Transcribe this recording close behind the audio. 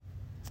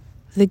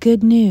The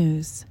Good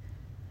News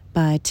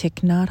by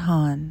Thich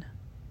Nhat.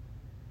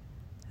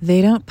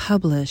 They don't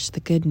publish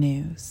the good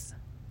news.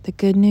 The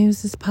good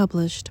news is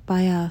published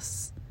by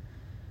us.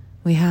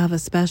 We have a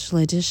special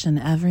edition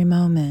every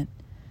moment,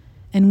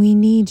 and we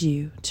need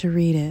you to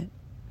read it.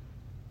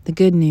 The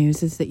good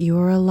news is that you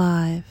are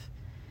alive,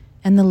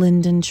 and the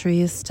linden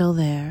tree is still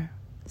there,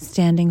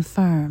 standing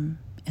firm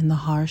in the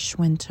harsh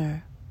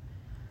winter.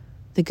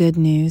 The good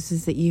news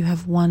is that you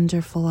have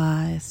wonderful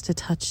eyes to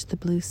touch the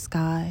blue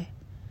sky.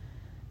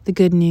 The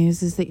good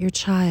news is that your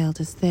child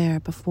is there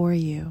before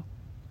you,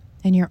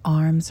 and your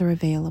arms are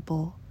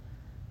available.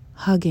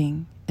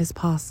 Hugging is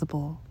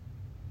possible.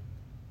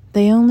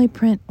 They only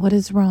print what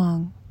is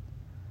wrong.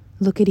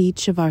 Look at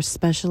each of our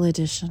special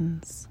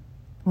editions.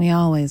 We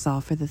always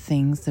offer the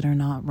things that are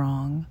not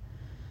wrong.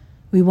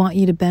 We want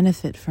you to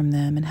benefit from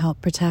them and help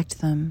protect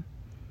them.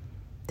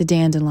 The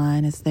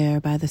dandelion is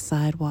there by the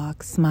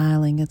sidewalk,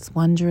 smiling its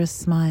wondrous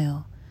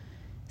smile,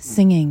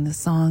 singing the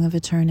song of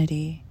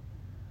eternity.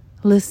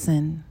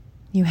 Listen,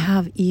 you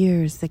have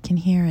ears that can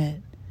hear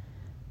it.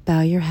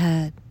 Bow your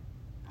head,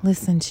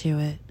 listen to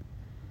it.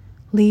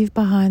 Leave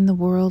behind the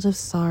world of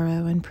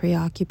sorrow and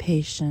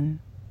preoccupation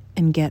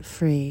and get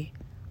free.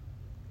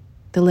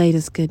 The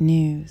latest good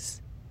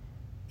news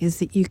is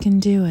that you can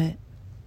do it.